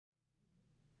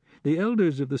The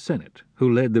elders of the Senate,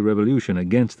 who led the revolution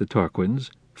against the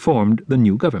Tarquins, formed the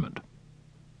new government.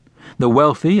 The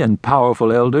wealthy and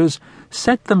powerful elders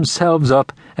set themselves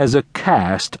up as a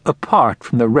caste apart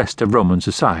from the rest of Roman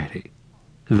society.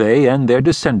 They and their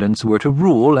descendants were to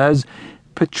rule as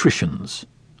patricians.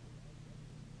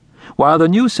 While the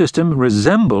new system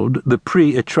resembled the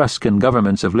pre-Etruscan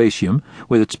governments of Latium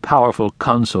with its powerful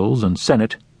consuls and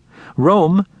senate,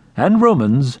 Rome and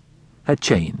Romans had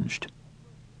changed.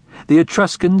 The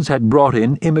Etruscans had brought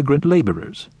in immigrant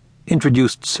laborers,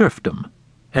 introduced serfdom,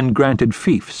 and granted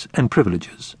fiefs and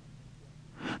privileges.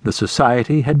 The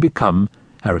society had become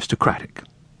aristocratic.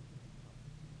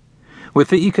 With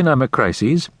the economic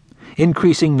crises,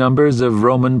 increasing numbers of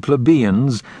Roman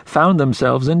plebeians found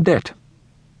themselves in debt.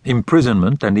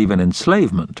 Imprisonment and even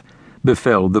enslavement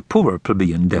befell the poorer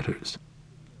plebeian debtors.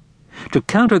 To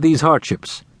counter these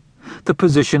hardships, the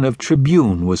position of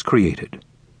tribune was created.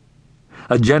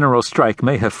 A general strike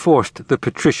may have forced the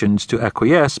patricians to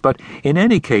acquiesce, but in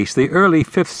any case the early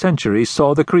 5th century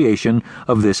saw the creation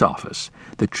of this office.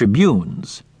 The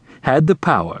tribunes had the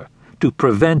power to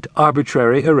prevent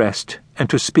arbitrary arrest and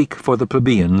to speak for the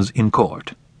plebeians in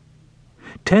court.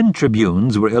 10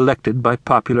 tribunes were elected by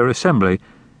popular assembly,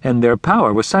 and their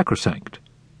power was sacrosanct.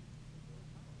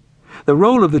 The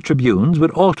role of the tribunes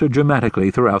would alter dramatically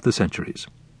throughout the centuries.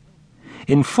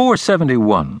 In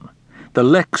 471, the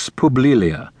Lex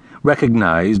Publilia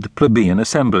recognized plebeian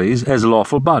assemblies as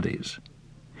lawful bodies.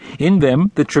 In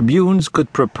them, the tribunes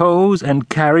could propose and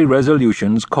carry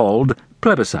resolutions called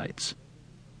plebiscites.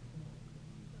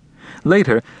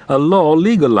 Later, a law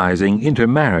legalizing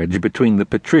intermarriage between the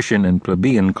patrician and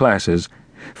plebeian classes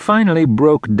finally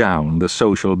broke down the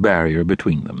social barrier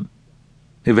between them.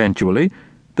 Eventually,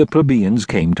 the plebeians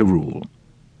came to rule.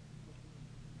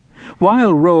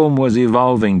 While Rome was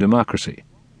evolving democracy,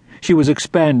 she was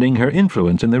expanding her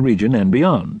influence in the region and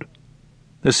beyond.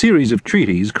 A series of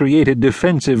treaties created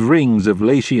defensive rings of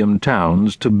Latium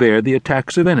towns to bear the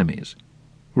attacks of enemies.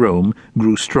 Rome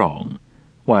grew strong,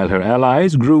 while her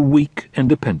allies grew weak and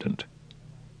dependent.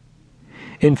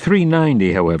 In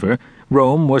 390, however,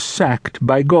 Rome was sacked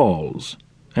by Gauls,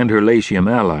 and her Latium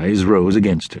allies rose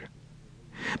against her.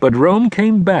 But Rome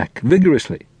came back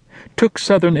vigorously, took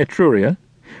southern Etruria,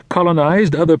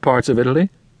 colonized other parts of Italy,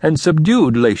 and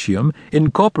subdued Latium,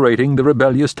 incorporating the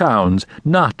rebellious towns,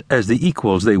 not as the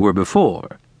equals they were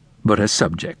before, but as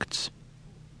subjects.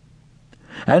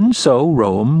 And so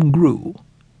Rome grew,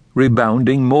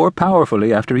 rebounding more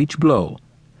powerfully after each blow,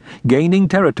 gaining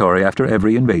territory after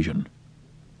every invasion.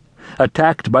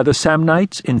 Attacked by the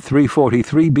Samnites in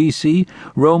 343 BC,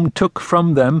 Rome took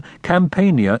from them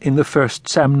Campania in the First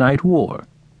Samnite War.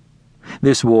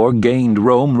 This war gained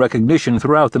Rome recognition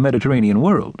throughout the Mediterranean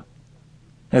world.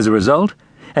 As a result,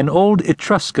 an old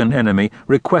Etruscan enemy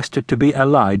requested to be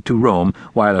allied to Rome,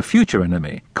 while a future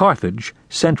enemy, Carthage,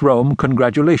 sent Rome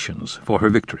congratulations for her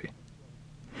victory.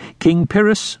 King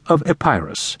Pyrrhus of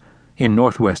Epirus, in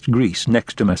northwest Greece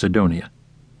next to Macedonia,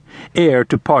 heir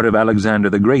to part of Alexander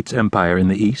the Great's empire in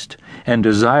the east, and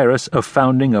desirous of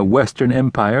founding a Western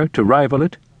empire to rival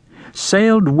it,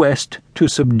 sailed west to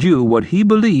subdue what he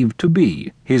believed to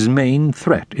be his main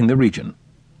threat in the region,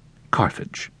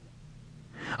 Carthage.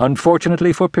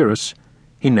 Unfortunately for Pyrrhus,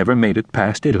 he never made it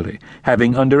past Italy,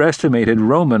 having underestimated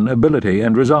Roman ability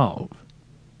and resolve.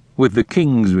 With the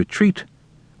king's retreat,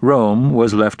 Rome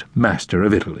was left master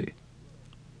of Italy.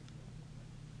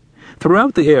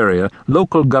 Throughout the area,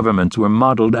 local governments were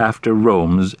modeled after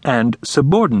Rome's and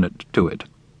subordinate to it.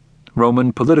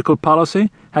 Roman political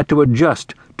policy had to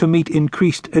adjust to meet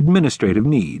increased administrative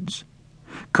needs.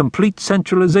 Complete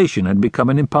centralization had become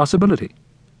an impossibility.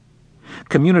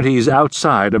 Communities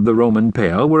outside of the Roman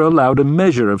Pale were allowed a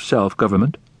measure of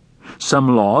self-government.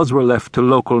 Some laws were left to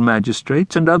local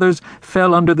magistrates, and others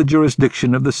fell under the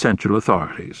jurisdiction of the central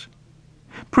authorities.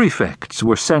 Prefects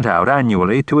were sent out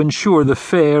annually to ensure the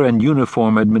fair and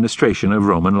uniform administration of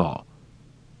Roman law.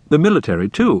 The military,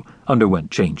 too,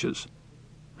 underwent changes.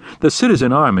 The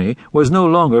citizen army was no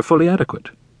longer fully adequate.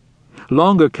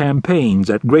 Longer campaigns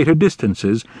at greater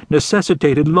distances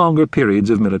necessitated longer periods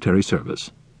of military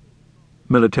service.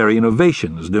 Military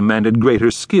innovations demanded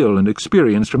greater skill and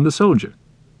experience from the soldier.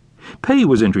 Pay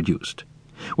was introduced,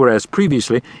 whereas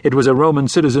previously it was a Roman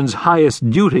citizen's highest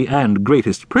duty and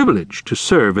greatest privilege to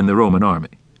serve in the Roman army.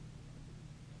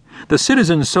 The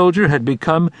citizen soldier had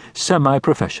become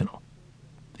semi-professional.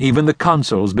 Even the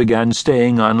consuls began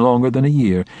staying on longer than a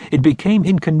year. It became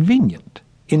inconvenient,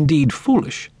 indeed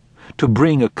foolish, to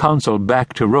bring a consul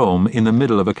back to Rome in the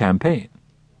middle of a campaign.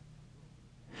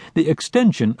 The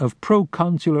extension of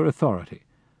proconsular authority,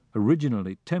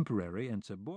 originally temporary and subordinate,